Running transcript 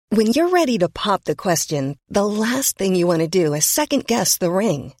When you're ready to pop the question, the last thing you want to do is second-guess the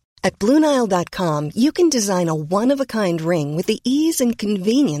ring. At BlueNile.com, you can design a one-of-a-kind ring with the ease and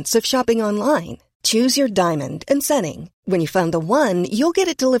convenience of shopping online. Choose your diamond and setting. When you find the one, you'll get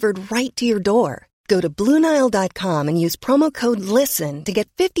it delivered right to your door. Go to BlueNile.com and use promo code LISTEN to get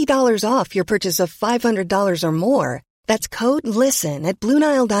 $50 off your purchase of $500 or more. That's code LISTEN at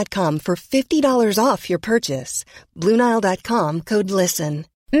BlueNile.com for $50 off your purchase. BlueNile.com, code LISTEN.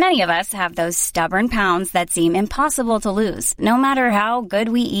 Many of us have those stubborn pounds that seem impossible to lose, no matter how good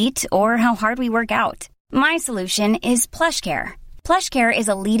we eat or how hard we work out. My solution is PlushCare. PlushCare is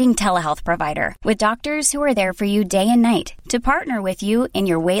a leading telehealth provider with doctors who are there for you day and night to partner with you in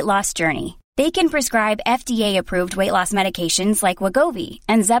your weight loss journey. They can prescribe FDA-approved weight loss medications like Wegovy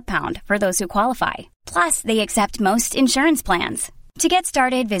and Zepbound for those who qualify. Plus, they accept most insurance plans. To get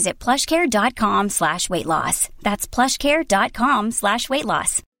started, visit plushcare.com/weightloss. That's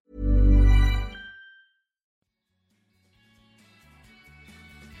plushcare.com/weightloss.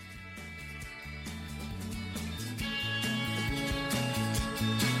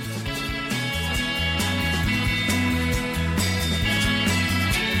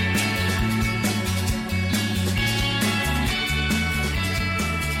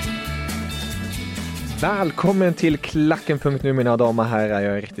 Välkommen till Klacken.nu mina damer och herrar.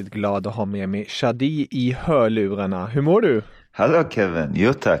 Jag är riktigt glad att ha med mig Shadi i hörlurarna. Hur mår du? Hallå Kevin,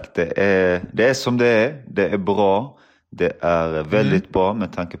 jo tack. Det är som det är. Det är bra. Det är väldigt bra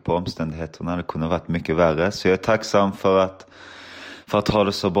med tanke på omständigheterna. Det kunde ha varit mycket värre. Så jag är tacksam för att ha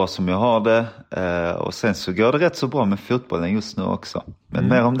det så bra som jag har det. Och sen så går det rätt så bra med fotbollen just nu också. Men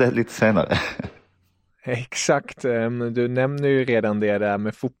mer om det lite senare. Exakt, du nämner ju redan det där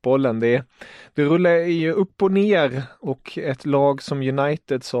med fotbollen. Det rullar ju upp och ner, och ett lag som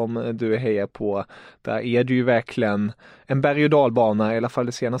United som du hejar på, där är det ju verkligen en berg- och dalbana, i alla fall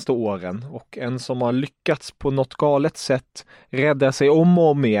de senaste åren. Och en som har lyckats på något galet sätt rädda sig om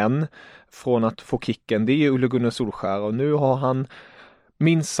och om igen från att få kicken, det är Ole Gunnar Solskjær. Och nu har han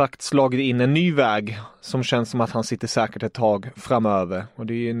minst sagt slagit in en ny väg som känns som att han sitter säkert ett tag framöver. Och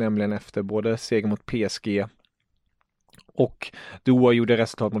det är ju nämligen efter både seger mot PSG och det oavgjorda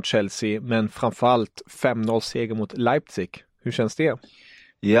resultat mot Chelsea, men framförallt 5-0 seger mot Leipzig. Hur känns det?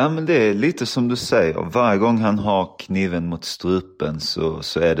 Ja, men det är lite som du säger. Varje gång han har kniven mot strupen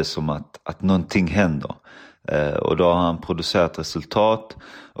så är det som att någonting händer. Och då har han producerat resultat.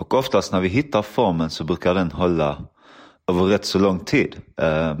 Och oftast när vi hittar formen så brukar den hålla över rätt så lång tid.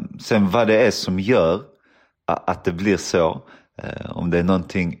 Sen vad det är som gör att det blir så, om det är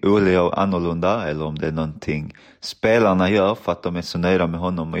någonting Ole och annorlunda eller om det är någonting spelarna gör för att de är så nöjda med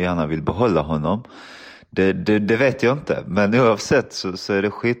honom och gärna vill behålla honom, det vet jag inte. Men oavsett så är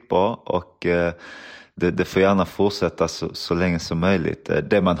det skitbra, och det får gärna fortsätta så länge som möjligt.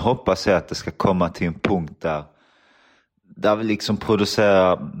 Det man hoppas är att det ska komma till en punkt där vi liksom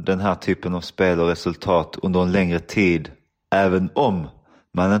producerar den här typen av spel och resultat under en längre tid, även om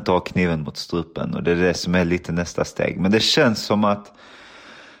man inte har kniven mot strupen. Och det är det som är lite nästa steg. Men det känns som att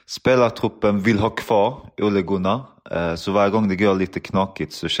spelartruppen vill ha kvar Ole Gunnar. Så varje gång det går lite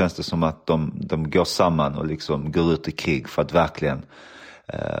knakigt så känns det som att de går samman och liksom går ut i krig för att verkligen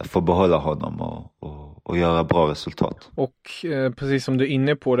få behålla honom och göra bra resultat. Och precis som du är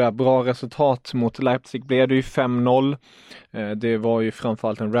inne på, det här bra resultat mot Leipzig blev det ju 5-0. Det var ju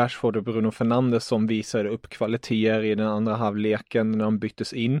framförallt en Rashford och Bruno Fernandes som visade upp kvaliteter i den andra halvleken när de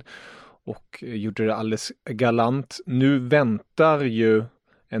byttes in och gjorde det alldeles galant. Nu väntar ju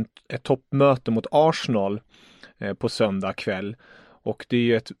ett toppmöte mot Arsenal på söndag kväll, och det är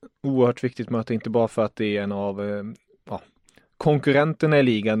ju ett oerhört viktigt möte, inte bara för att det är en av konkurrenterna i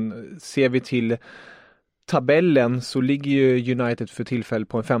ligan. Ser vi till tabellen så ligger ju United för tillfället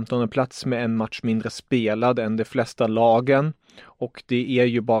på en 15:e plats med en match mindre spelad än de flesta lagen, och det är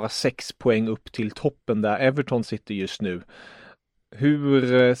ju bara 6 poäng upp till toppen där Everton sitter just nu.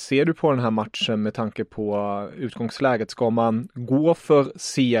 Hur ser du på den här matchen med tanke på utgångsläget? Ska man gå för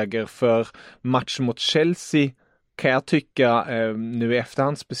seger? För matchen mot Chelsea kan jag tycka nu i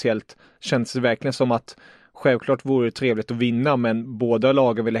efterhand speciellt känns det verkligen som att självklart vore det trevligt att vinna, men båda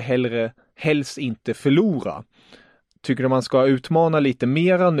lagen ville helst inte förlora. Tycker du man ska utmana lite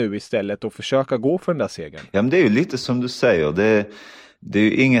mera nu istället och försöka gå för den där segern? Ja, men det är ju lite som du säger. Det är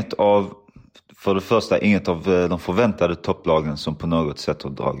ju inget av de förväntade topplagen som på något sätt har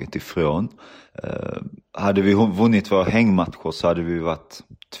dragit ifrån. Hade vi vunnit våra hängmatcher så hade vi varit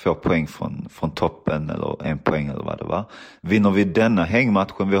 2 poäng från toppen, eller 1 poäng eller vad det var. Vinner vi denna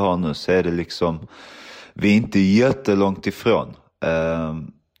hängmatchen vi har nu så är det liksom, vi är inte jättelångt ifrån.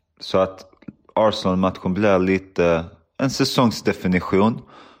 Så att Arsenal-matchen blir lite en säsongsdefinition.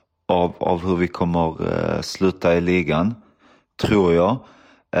 av hur vi kommer sluta i ligan, tror jag.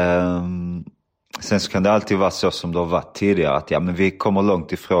 Sen så kan det alltid vara så som det har varit tidigare, att men vi kommer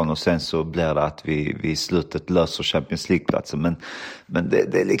långt ifrån och sen så blir det att vi i slutet löser Champions League-platsen. Men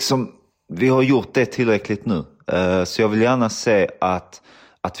det är liksom, vi har gjort det tillräckligt nu. Så jag vill gärna se att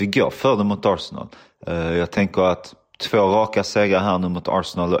vi går för det mot Arsenal. Jag tänker att 2 raka segrar här nu mot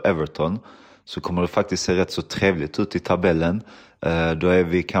Arsenal och Everton, så kommer det faktiskt se rätt så trevligt ut i tabellen. Då är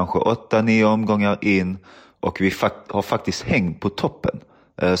vi kanske 8-9 omgångar in och vi har faktiskt häng på toppen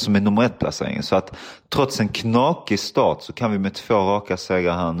som är nummer 1-placeringen. Så att trots en knakig start så kan vi med 2 raka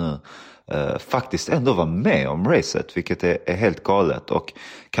segrar här nu faktiskt ändå vara med om racet, vilket är helt galet. Och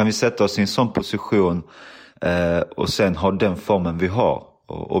kan vi sätta oss i en sån position och sen ha den formen vi har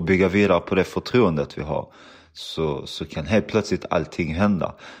och bygga vidare på det förtroendet vi har, så kan helt plötsligt allting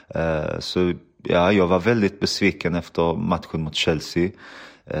hända. Så ja, jag var väldigt besviken efter matchen mot Chelsea.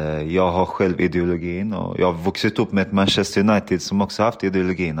 Jag har själv ideologin och jag har vuxit upp med ett Manchester United som också haft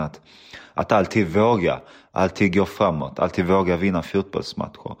ideologin att alltid våga, alltid gå framåt, alltid våga vinna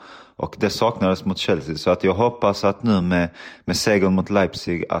fotbollsmatcher. Och det saknades mot Chelsea, så att jag hoppas att nu med segern mot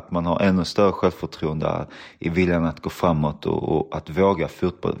Leipzig att man har ännu större självförtroende i viljan att gå framåt och att våga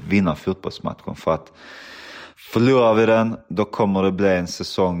vinna fotbollsmatchen. För att förlorar vi den, då kommer det bli en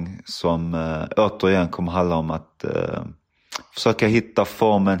säsong som återigen kommer handla om att försöka hitta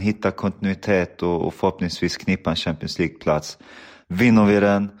formen, hitta kontinuitet och förhoppningsvis knippa en Champions League-plats. Vinner vi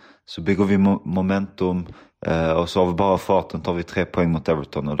den så bygger vi momentum och så av bara farten tar vi 3 poäng mot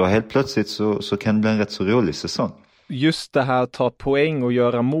Everton. Och då helt plötsligt så kan det bli en rätt så rolig säsong. Just det här, ta poäng och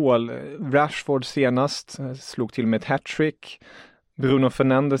göra mål. Rashford senast slog till med ett hattrick. Bruno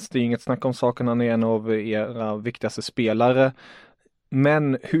Fernandes, det är inget snack om saken, han är en av era viktigaste spelare.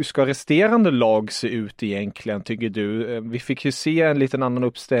 Men hur ska resterande lag se ut egentligen, tycker du? Vi fick ju se en liten annan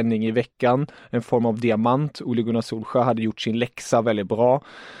uppställning i veckan, en form av diamant. Ole Gunnar Solskjaer hade gjort sin läxa väldigt bra.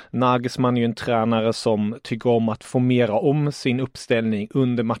 Nagelsmann är ju en tränare som tycker om att formera om sin uppställning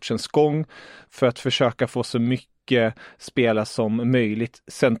under matchens gång för att försöka få så mycket spelare som möjligt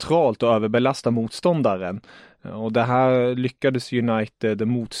centralt och överbelasta motståndaren. Och det här lyckades United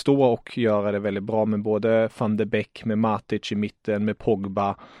motstå och göra det väldigt bra med både Van de Beek, med Matic i mitten, med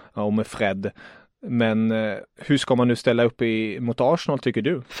Pogba och med Fred. Men hur ska man nu ställa upp mot Arsenal, tycker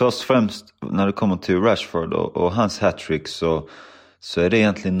du? Först och främst när det kommer till Rashford och hans hattrick så är det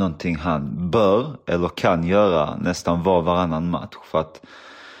egentligen någonting han bör eller kan göra nästan varannan match. För att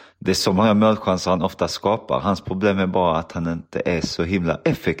det är så många målchanser han ofta skapar. Hans problem är bara att han inte är så himla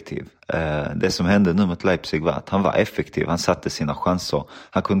effektiv. Det som hände nu mot Leipzig var att han var effektiv. Han satte sina chanser.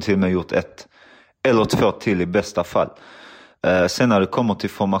 Han kunde till och med gjort 1 eller 2 till i bästa fall. Sen när det kommer till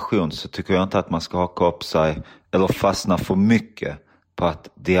formation så tycker jag inte att man ska haka upp sig eller fastna för mycket på att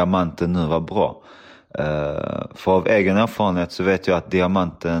diamanten nu var bra. För av egen erfarenhet så vet jag att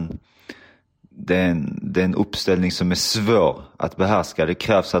diamanten, det är en uppställning som är svår att behärska. Det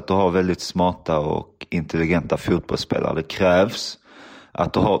krävs att du har väldigt smarta och intelligenta fotbollsspelare. Det krävs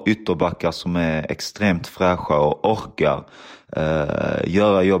att du har ytterbackar som är extremt fräscha och orkar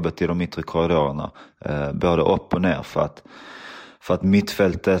göra jobbet i de yttre korridorerna. Både upp och ner, för att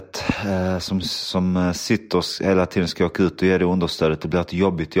mittfältet som sitter hela tiden ska åka ut och ge det understödet. Det blir ett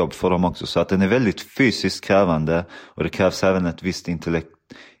jobbigt jobb för dem också. Så att den är väldigt fysiskt krävande och det krävs även ett visst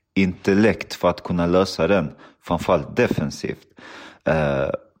intellekt för att kunna lösa den, framförallt defensivt.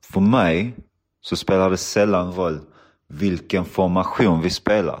 För mig så spelar det sällan roll vilken formation vi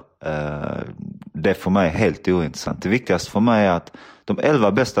spelar. Det är för mig helt ointressant. Det viktigaste för mig är att de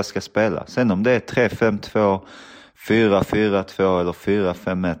 11 bästa ska spela. Sen om det är 3-5-2, 4-4-2 eller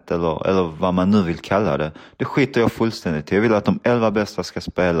 4-5-1 eller vad man nu vill kalla det, det skiter jag fullständigt i. Jag vill att de 11 bästa ska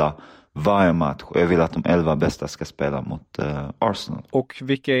spela varje match och jag vill att de 11 bästa ska spela mot Arsenal. Och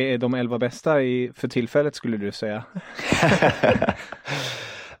vilka är de 11 bästa för tillfället, skulle du säga?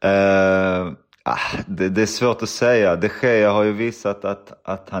 Det är svårt att säga. De Gea har ju visat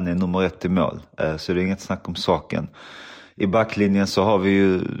att han är nummer 1 i mål. Så det är inget snack om saken. I backlinjen så har vi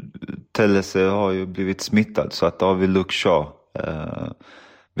ju Tellese har ju blivit smittad, så att då har vi Luke Shaw.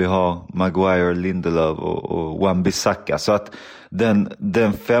 Vi har Maguire, Lindelöf och Wan-Bissaka. Så att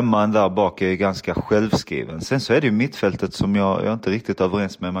den femman där bak är ganska självskriven. Sen så är det ju mittfältet som jag är inte riktigt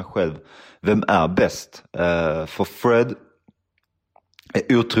överens med mig själv. Vem är bäst? För Fred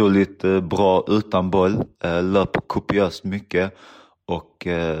är otroligt bra utan boll. Löper kopiöst mycket. Och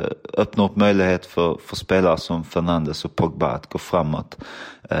öppnar upp möjlighet för spelare som Fernandes och Pogba att gå framåt.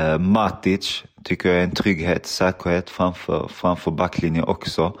 Matic tycker jag är en trygghet, säkerhet framför backlinjen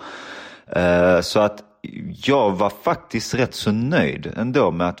också. Så att jag var faktiskt rätt så nöjd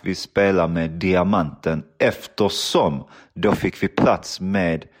ändå med att vi spelar med diamanten, eftersom då fick vi plats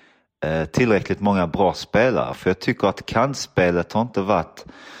med tillräckligt många bra spelare. För jag tycker att kantspelet har inte varit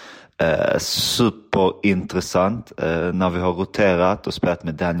superintressant när vi har roterat och spelat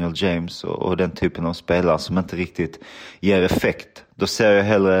med Daniel James och den typen av spelare som inte riktigt ger effekt. Då ser jag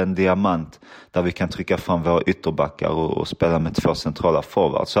hellre en diamant där vi kan trycka fram våra ytterbackar och spela med 2 centrala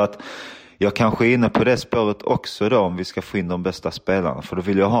forwards. Så att jag kanske är inne på det spåret också då, om vi ska få in de bästa spelarna. För då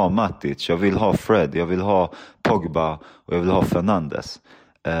vill jag ha Matic, jag vill ha Fred, jag vill ha Pogba och jag vill ha Fernandes.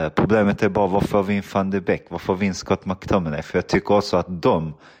 Problemet är bara, vad får vi in Van de Beek, vad får vi in Scott McTominay? För jag tycker också att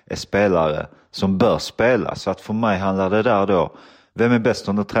de är spelare som bör spela. Så att för mig handlar det där då, vem är bäst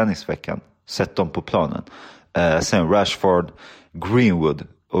under träningsveckan? Sätt dem på planen. Sen Rashford, Greenwood,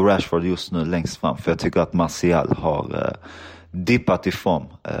 och Rashford just nu längst fram. För jag tycker att Martial har dippat i form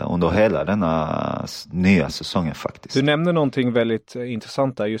under hela denna nya säsongen faktiskt. Du nämnde någonting väldigt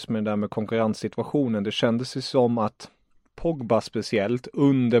intressant där, just med det där med konkurrenssituationen. Det kändes ju som att Pogba speciellt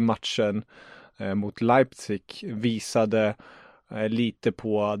under matchen mot Leipzig visade lite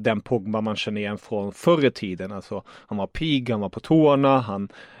på den Pogba man känner igen från förr i tiden. Alltså, han var pigg, han var på tårna, han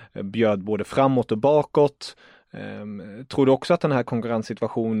bjöd både framåt och bakåt. Tror du också att den här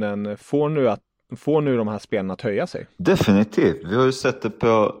konkurrenssituationen får nu de här spelarna att höja sig? Definitivt. Vi har ju sett det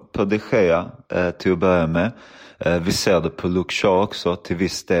på De Gea till att börja med. Vi ser det på Luke Shaw också till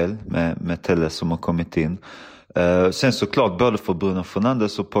viss del med Telles som har kommit in. Sen såklart både för Bruno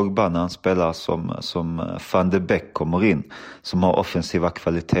Fernandes och Pogba när han spelar som Van de Beek kommer in, som har offensiva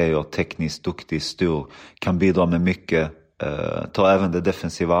kvaliteter, tekniskt duktig, stor, kan bidra med mycket, tar även det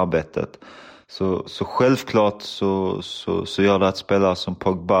defensiva arbetet. Så självklart så gör det att spelare som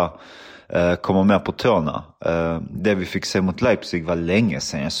Pogba kommer mer på tårna. Det vi fick se mot Leipzig var länge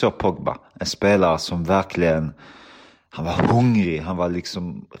sedan jag såg Pogba. En spelare som verkligen, han var hungrig, han var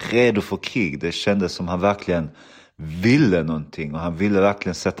liksom redo för krig. Det kändes som han verkligen ville någonting och han ville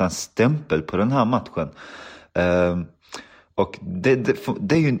verkligen sätta en stämpel på den här matchen. Och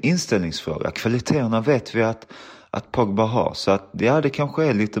det är ju en inställningsfråga. Kvaliteterna vet vi att Pogba har. Så att ja, det kanske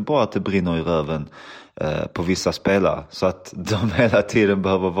är lite bra att det brinner i röven på vissa spelare. Så att de hela tiden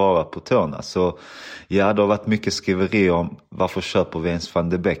behöver vara på tårna. Så ja, det har varit mycket skriveri om varför köper vi ens Van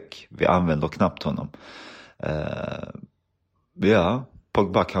de Beek. Vi använder knappt honom. Ja,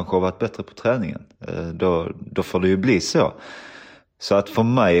 Pogba kanske har varit bättre på träningen. Då får det ju bli så. Så att för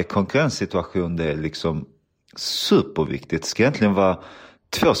mig är konkurrenssituation det är liksom superviktigt. Det ska egentligen vara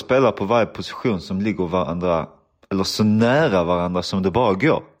 2 spelare på varje position som ligger varandra eller så nära varandra som det bara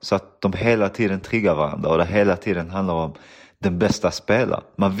går. Så att de hela tiden triggar varandra och det hela tiden handlar om den bästa spelaren.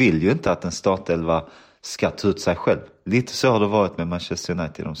 Man vill ju inte att en startelva ska ta ut sig själv. Lite så har det varit med Manchester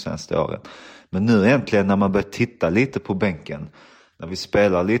United de senaste åren. Men nu egentligen när man börjar titta lite på bänken, när vi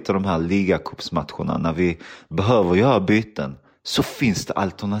spelar lite de här ligacupsmatcherna, när vi behöver göra byten, så finns det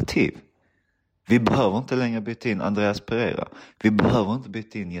alternativ. Vi behöver inte längre byta in Andreas Pereira. Vi behöver inte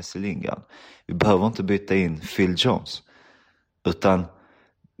byta in Jesse Lingard. Vi behöver inte byta in Phil Jones. Utan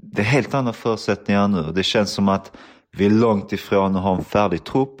det är helt andra förutsättningar nu. Det känns som att vi är långt ifrån att ha en färdig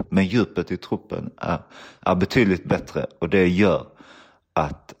trupp, men djupet i truppen är betydligt bättre. Och det gör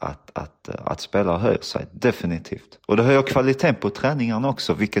att spelare höjer sig, definitivt. Och det höjer kvaliteten på träningarna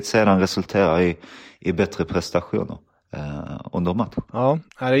också, vilket sedan resulterar i bättre prestationer under matchen. Ja,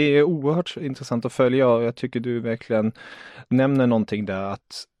 det är oerhört intressant att följa och jag tycker du verkligen nämner någonting där,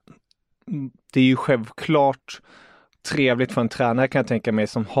 att det är ju självklart trevligt för en tränare, kan jag tänka mig,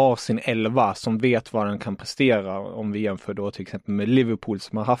 som har sin 11, som vet vad den kan prestera, om vi jämför då till exempel med Liverpool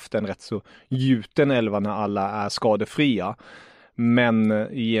som har haft en rätt så gjuten 11 när alla är skadefria. Men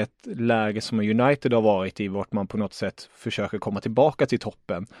i ett läge som United har varit i, vart man på något sätt försöker komma tillbaka till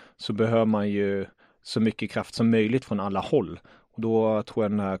toppen, så behöver man ju så mycket kraft som möjligt från alla håll. Och då tror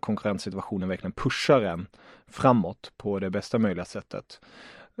jag den här konkurrenssituationen verkligen pushar en framåt på det bästa möjliga sättet.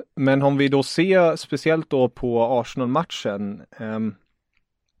 Men om vi då ser speciellt då på Arsenal-matchen,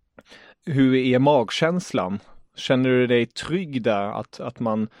 hur är magkänslan? Känner du dig trygg där att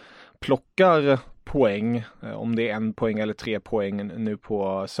man plockar poäng, om det är 1 poäng eller 3 poäng nu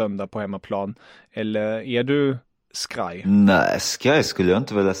på söndag på hemmaplan, eller är du skraj? Nej, skraj skulle jag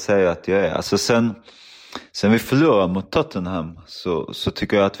inte vilja säga att jag är. Alltså sen vi förlorade mot Tottenham så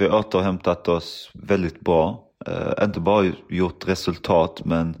tycker jag att vi återhämtat oss väldigt bra. Inte bara gjort resultat,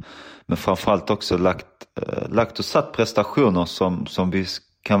 men framförallt också lagt och satt prestationer som vi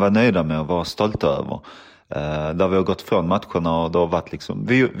kan vara nöjda med och vara stolta över. Där vi har gått från matcherna och det har varit liksom,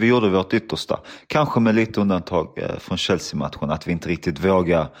 vi gjorde vårt yttersta. Kanske med lite undantag från Chelsea-matchen, att vi inte riktigt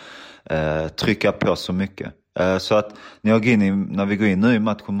vågar trycka på så mycket. Så att när vi går in nu i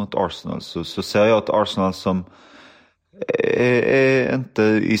matchen mot Arsenal så ser jag att Arsenal som är inte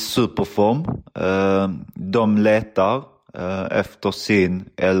i superform. De letar efter sin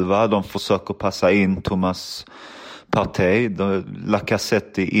 11. De försöker passa in Thomas Partey.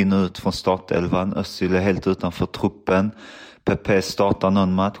 Lacazette in och ut från startelvan. Özil är helt utanför truppen. Pepe startar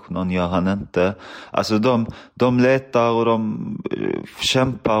någon match, någon gör han inte. Alltså de letar och de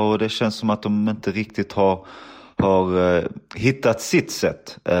kämpar och det känns som att de inte riktigt har hittat sitt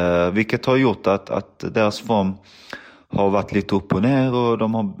sätt. Vilket har gjort att deras form har varit lite upp och ner och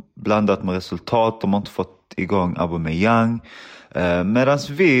de har blandat med resultat. De har inte fått igång Aubameyang. Medan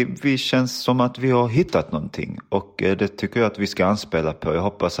vi känns som att vi har hittat någonting. Och det tycker jag att vi ska anspela på. Jag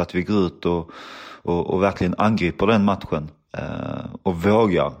hoppas att vi går ut och verkligen angriper den matchen. Och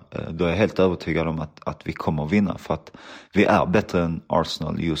vågar. Då är jag helt övertygad om att vi kommer att vinna. För att vi är bättre än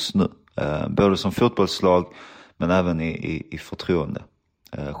Arsenal just nu. Både som fotbollslag men även i förtroende.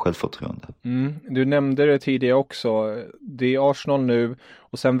 Självförtroende. Du nämnde det tidigare också. Det är Arsenal nu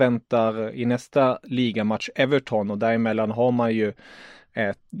och sen väntar i nästa ligamatch Everton och däremellan har man ju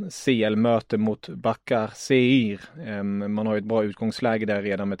ett CL-möte mot Başakşehir. Man har ju ett bra utgångsläge där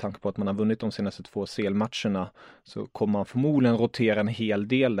redan med tanke på att man har vunnit de senaste 2 CL-matcherna. Så kommer man förmodligen rotera en hel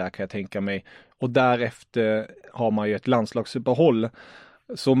del där kan jag tänka mig. Och därefter har man ju ett landslagsuppehåll.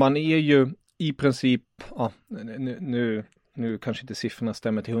 Så man är ju i princip, nu kanske inte siffrorna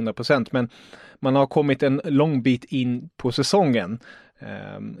stämmer till 100%, men man har kommit en lång bit in på säsongen.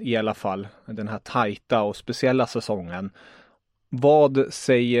 I alla fall den här tajta och speciella säsongen. Vad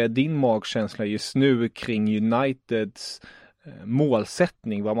säger din magkänsla just nu kring Uniteds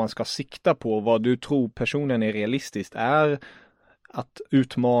målsättning, vad man ska sikta på, vad du tror personen är realistiskt? Är att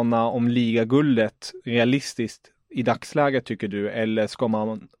utmana om ligaguldet realistiskt i dagsläget tycker du, eller ska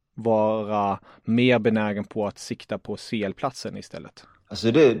man vara mer benägen på att sikta på CL-platsen istället?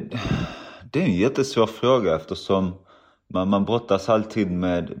 Alltså det är en jättesvår fråga eftersom man brottas alltid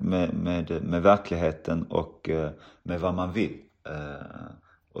med verkligheten och med vad man vill.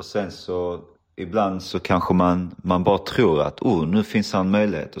 Och sen så ibland så kanske man bara tror att nu finns en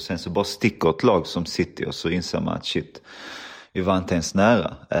möjlighet och sen så bara sticker ett lag som City och så inser man att shit, vi var inte ens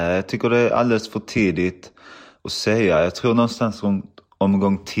nära. Jag tycker det är alldeles för tidigt att säga. Jag tror någonstans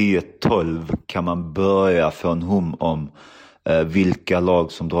omgång 10-12 kan man börja få en hum om vilka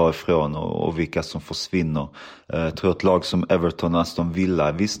lag som drar ifrån och vilka som försvinner. Jag tror ett lag som Everton och Aston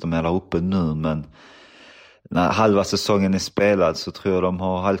Villa, visst de är där uppe nu, men när halva säsongen är spelad så tror jag de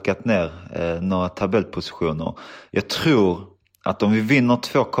har halkat ner några tabellpositioner. Jag tror att om vi vinner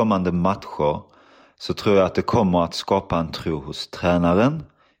 2 kommande matcher så tror jag att det kommer att skapa en tro hos tränaren,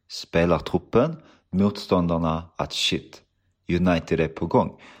 spelartruppen, motståndarna att shit, United är på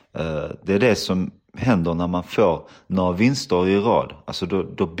gång. Det är det som händer när man får några vinster i rad. Alltså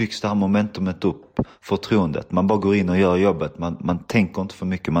då byggs det här momentumet upp, förtroendet. Man bara går in och gör jobbet. Man tänker inte för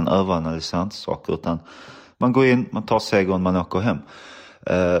mycket, man överanalyserar inte saker utan man går in, man tar segern, man åker hem.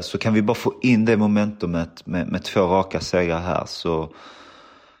 Så kan vi bara få in det momentumet med 2 raka segrar här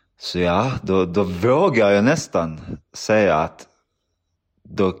så ja, då vågar jag nästan säga att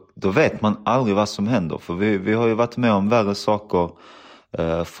då vet man aldrig vad som händer. För vi har ju varit med om värre saker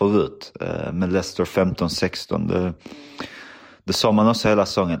förut med Leicester 15-16. Det sa man också hela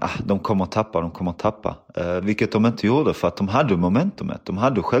säsongen. De kommer att tappa. Vilket de inte gjorde för att de hade momentumet. De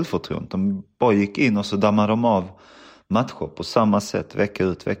hade självförtroende. De bara gick in och så dammade de av matcher på samma sätt vecka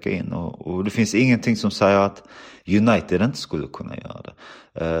ut, vecka in. Och det finns ingenting som säger att United inte skulle kunna göra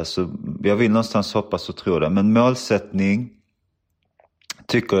det. Så jag vill någonstans hoppas och tro det. Men målsättning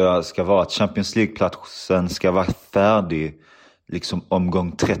tycker jag ska vara att Champions League-platsen ska vara färdig liksom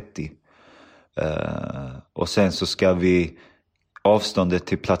omgång 30. Och sen så ska avståndet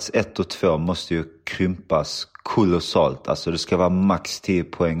till plats 1 och 2 måste ju krympas kolossalt. Alltså det ska vara max 10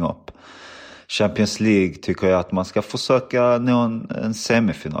 poäng upp. Champions League tycker jag att man ska försöka nå en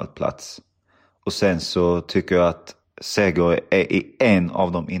semifinalplats. Och sen så tycker jag att seger är i en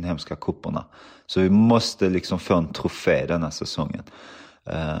av de inhemska kupperna. Så vi måste liksom få en trofé denna säsongen.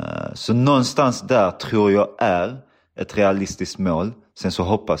 Så någonstans där tror jag är ett realistiskt mål. Sen så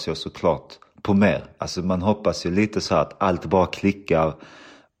hoppas jag såklart på mer. Alltså man hoppas ju lite så att allt bara klickar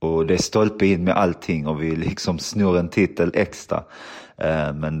och det är stolpe in med allting och vi liksom snor en titel extra.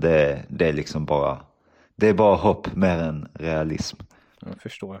 Men det är liksom bara hopp mer än realism. Jag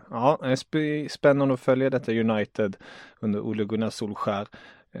förstår. Ja, det är spännande att följa detta United under Ole Gunnar Solskjær.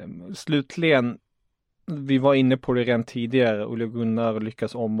 Slutligen, vi var inne på det redan tidigare. Ole Gunnar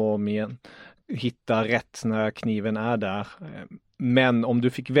lyckas om och om igen hitta rätt när kniven är där. Men om du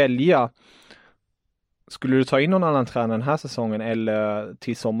fick välja, skulle du ta in någon annan tränare den här säsongen eller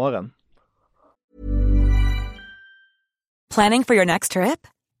till sommaren? Planning for your next trip?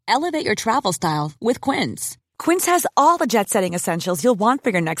 Elevate your travel style with Quince. Quince has all the jet-setting essentials you'll want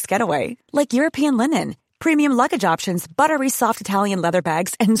for your next getaway, like European linen, premium luggage options, buttery soft Italian leather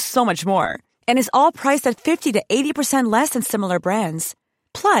bags, and so much more. And is all priced at 50 to 80% less than similar brands.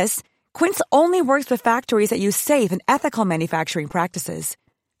 Plus, Quince only works with factories that use safe and ethical manufacturing practices.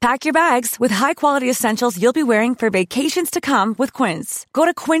 Pack your bags with high-quality essentials you'll be wearing for vacations to come with Quince. Go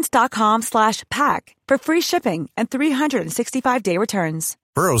to quince.com/pack for free shipping and 365-day returns.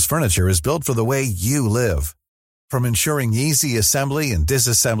 Burrow's furniture is built for the way you live. From ensuring easy assembly and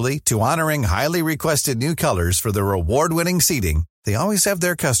disassembly to honoring highly requested new colors for their award-winning seating, they always have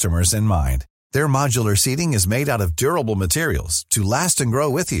their customers in mind. Their modular seating is made out of durable materials to last and grow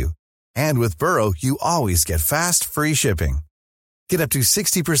with you. And with Burrow, you always get fast, free shipping. Get up to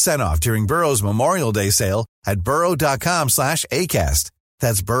 60% off during Burrow's Memorial Day sale at burrow.com/ACAST.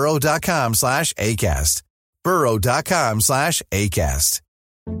 That's burrow.com/ACAST. burrow.com/ACAST.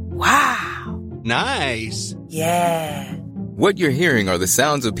 Wow! Nice! Yeah! What you're hearing are the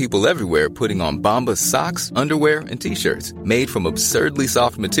sounds of people everywhere putting on Bombas socks, underwear, and T-shirts made from absurdly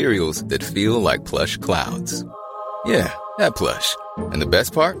soft materials that feel like plush clouds. Yeah, that plush. And the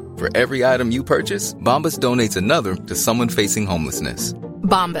best part? For every item you purchase, Bombas donates another to someone facing homelessness.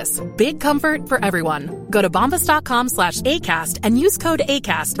 Bombas. Big comfort for everyone. Go to bombas.com/ACAST and use code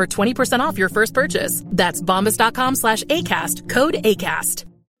ACAST for 20% off your first purchase. That's bombas.com/ACAST. Code ACAST.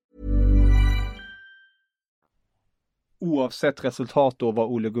 Oavsett resultat då vad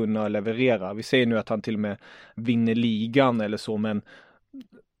Ole Gunnar levererar. Vi ser nu att han till och med vinner ligan eller så, men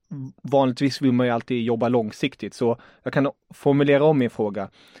vanligtvis vill man ju alltid jobba långsiktigt. Så jag kan formulera om min fråga.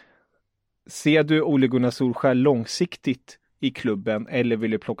 Ser du Ole Gunnar Solskjær långsiktigt i klubben eller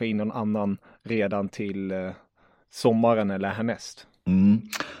vill du plocka in någon annan redan till sommaren eller härnäst?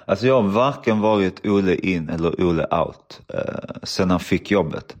 Alltså jag har varken varit Ole in eller Ole out sen han fick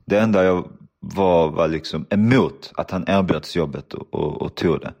jobbet. Det enda jag var liksom emot att han erbjöds jobbet och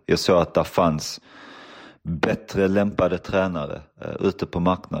tog det. Jag såg att det fanns bättre lämpade tränare ute på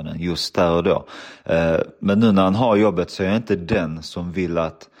marknaden just där och då. Men nu när han har jobbet så är jag inte den som vill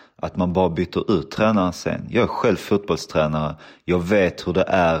att man bara byter ut tränaren sen. Jag är själv fotbollstränare. Jag vet hur det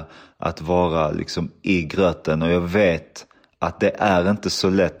är att vara liksom i gröten och jag vet att det är inte så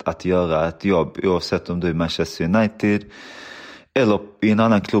lätt att göra ett jobb oavsett om du är Manchester United eller i en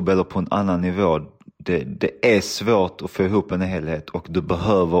annan klubb eller på en annan nivå. Det är svårt att få ihop en helhet och du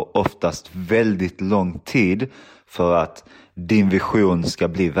behöver oftast väldigt lång tid för att din vision ska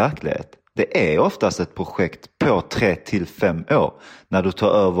bli verklighet. Det är oftast ett projekt på 3 till 5 år när du tar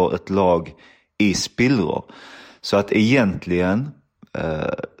över ett lag i spillror. Så att egentligen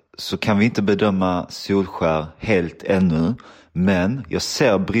så kan vi inte bedöma Solskjær helt ännu, men jag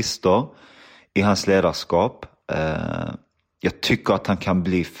ser brister i hans ledarskap. Jag tycker att han kan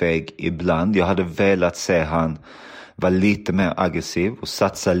bli feg ibland. Jag hade velat se han vara lite mer aggressiv och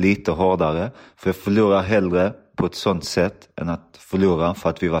satsa lite hårdare. För jag förlorar hellre på ett sånt sätt än att förlora för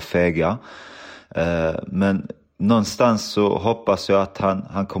att vi var fega. Men någonstans så hoppas jag att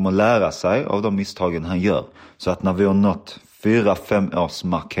han kommer lära sig av de misstagen han gör. Så att när vi har nått 4-5 års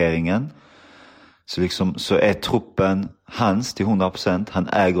markeringen så är truppen hans till 100%. Han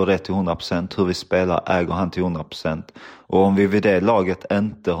äger det till 100%. Hur vi spelar äger han till 100%. Och om vi vid det laget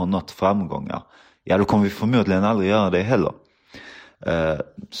inte har nått framgångar, ja då kommer vi förmodligen aldrig göra det heller.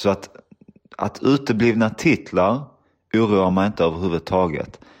 Så att uteblivna titlar oroar mig inte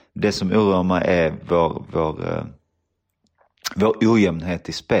överhuvudtaget. Det som oroar mig är vår ojämnhet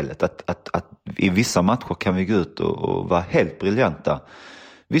i spelet. Att i vissa matcher kan vi gå ut och vara helt briljanta.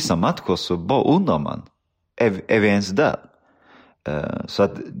 Vissa matcher så bara undrar man, är vi ens där? Så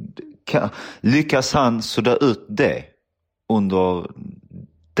att lyckas han sudda ut det under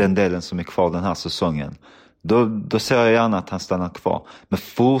den delen som är kvar den här säsongen, då ser jag gärna att han stannar kvar. Men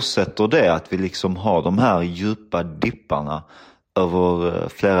fortsätter det att vi liksom har de här djupa dipparna över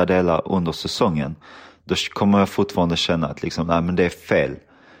flera delar under säsongen, då kommer jag fortfarande känna att liksom, nej, men det är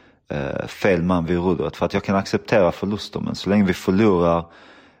fel man vid rodret. För att jag kan acceptera förluster, men så länge vi förlorar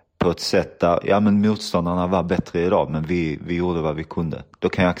på ett sätt där, ja men motståndarna var bättre idag, men vi gjorde vad vi kunde, då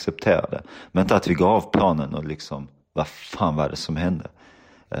kan jag acceptera det. Men inte att vi går av planen och liksom, vad fan var det som hände?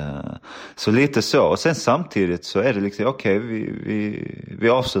 Så lite så. Och sen samtidigt så är det liksom, okej, vi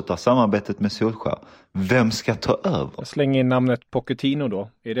avslutar samarbetet med Solskjær. Vem ska ta över? Jag slänger in namnet Pochettino då.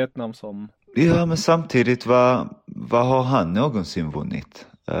 Är det ett namn som... Ja, men samtidigt, vad har han någonsin vunnit?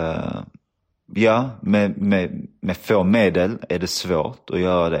 Ja, med få medel är det svårt att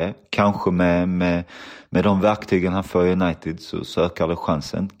göra det. Kanske med de verktygen han får i United så ökar det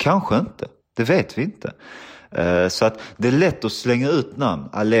chansen. Kanske inte, det vet vi inte. Så att det är lätt att slänga ut namn.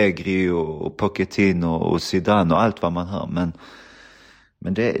 Allegri och Pochettino och Zidane och allt vad man hör.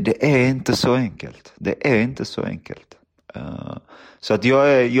 Men det är inte så enkelt. Det är inte så enkelt. Så att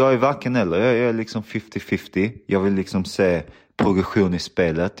jag är varken eller. Jag är liksom 50-50. Jag vill liksom se progression i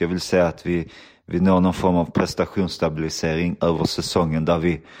spelet. Jag vill se att vi når någon form av prestationsstabilisering över säsongen där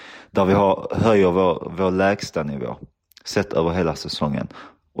vi höjer vår lägsta nivå sett över hela säsongen.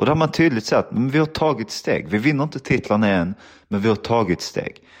 Och där man tydligt säger att vi har tagit steg. Vi vinner inte titlarna än, men vi har tagit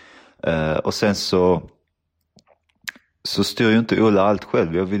steg. Och sen så styr ju inte Ola allt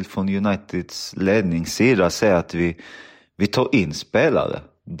själv. Jag vill från Uniteds ledningssida säga att vi tar in spelare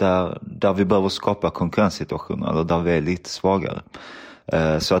där vi behöver skapa konkurrenssituationer eller där vi är lite svagare.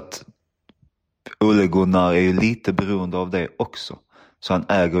 Så att Ole Gunnar är ju lite beroende av det också. Så han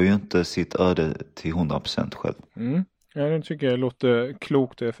äger ju inte sitt öde till 100% själv. Ja, det tycker jag låter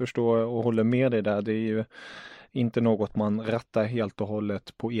klokt. Jag förstår och håller med dig där. Det är ju inte något man rattar helt och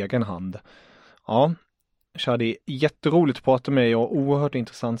hållet på egen hand. Ja, Shadi, jätteroligt att prata med dig och oerhört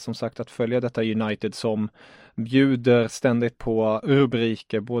intressant som sagt att följa detta United som bjuder ständigt på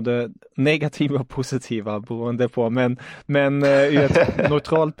rubriker, både negativa och positiva beroende på, men i ett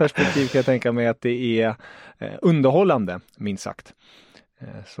neutralt perspektiv kan jag tänka mig att det är underhållande, minst sagt.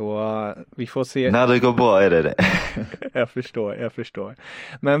 Så vi får se. När det går bra är det. Jag förstår.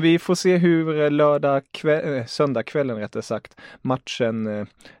 Men vi får se hur söndagskvällen rättare sagt matchen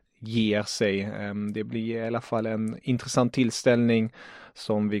ger sig. Det blir i alla fall en intressant tillställning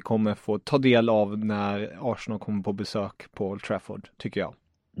som vi kommer få ta del av när Arsenal kommer på besök på Old Trafford, tycker jag.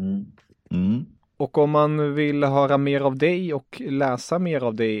 Och om man vill höra mer av dig och läsa mer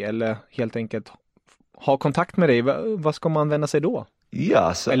av dig eller helt enkelt ha kontakt med dig, vad ska man vända sig då?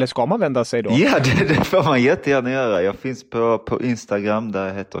 Ja, eller ska man vända sig då? Ja, det får man jättegärna göra. Jag finns på Instagram, där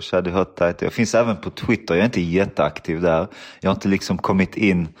jag heter Shadi Hottite. Jag finns även på Twitter, jag är inte jätteaktiv där. Jag har inte liksom kommit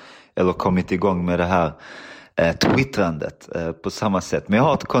igång med det här twittrandet på samma sätt. Men jag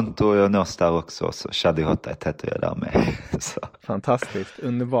har ett konto och jag nås där också. Så Shadi Hottite heter jag där med. Så. Fantastiskt,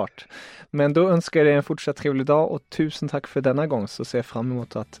 underbart. Men då önskar jag dig en fortsatt trevlig dag och tusen tack för denna gång, så ser jag fram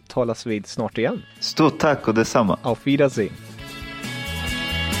emot att talas vid snart igen. Stort tack och detsamma. Auf Wiedersehen.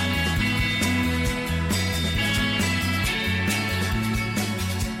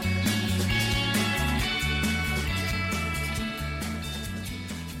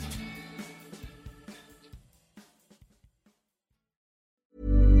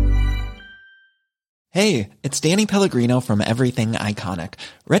 Hey, it's Danny Pellegrino from Everything Iconic.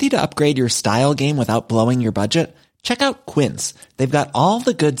 Ready to upgrade your style game without blowing your budget? Check out Quince. They've got all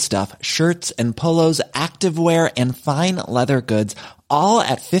the good stuff, shirts and polos, activewear, and fine leather goods, all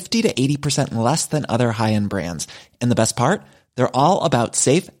at 50 to 80% less than other high-end brands. And the best part? They're all about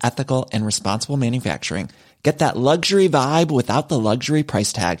safe, ethical, and responsible manufacturing. Get that luxury vibe without the luxury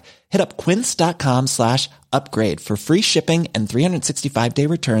price tag. Hit up quince.com/upgrade for free shipping and 365-day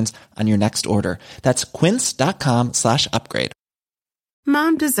returns on your next order. That's quince.com/upgrade.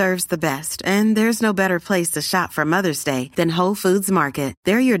 Mom deserves the best, and there's no better place to shop for Mother's Day than Whole Foods Market.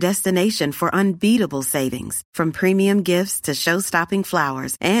 They're your destination for unbeatable savings, from premium gifts to show-stopping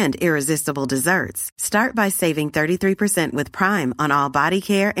flowers and irresistible desserts. Start by saving 33% with Prime on all body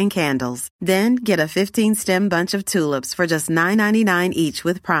care and candles. Then get a 15-stem bunch of tulips for just $9.99 each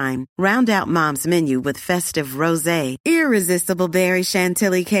with Prime. Round out Mom's menu with festive rosé, irresistible berry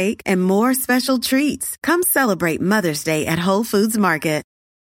chantilly cake, and more special treats. Come celebrate Mother's Day at Whole Foods Market.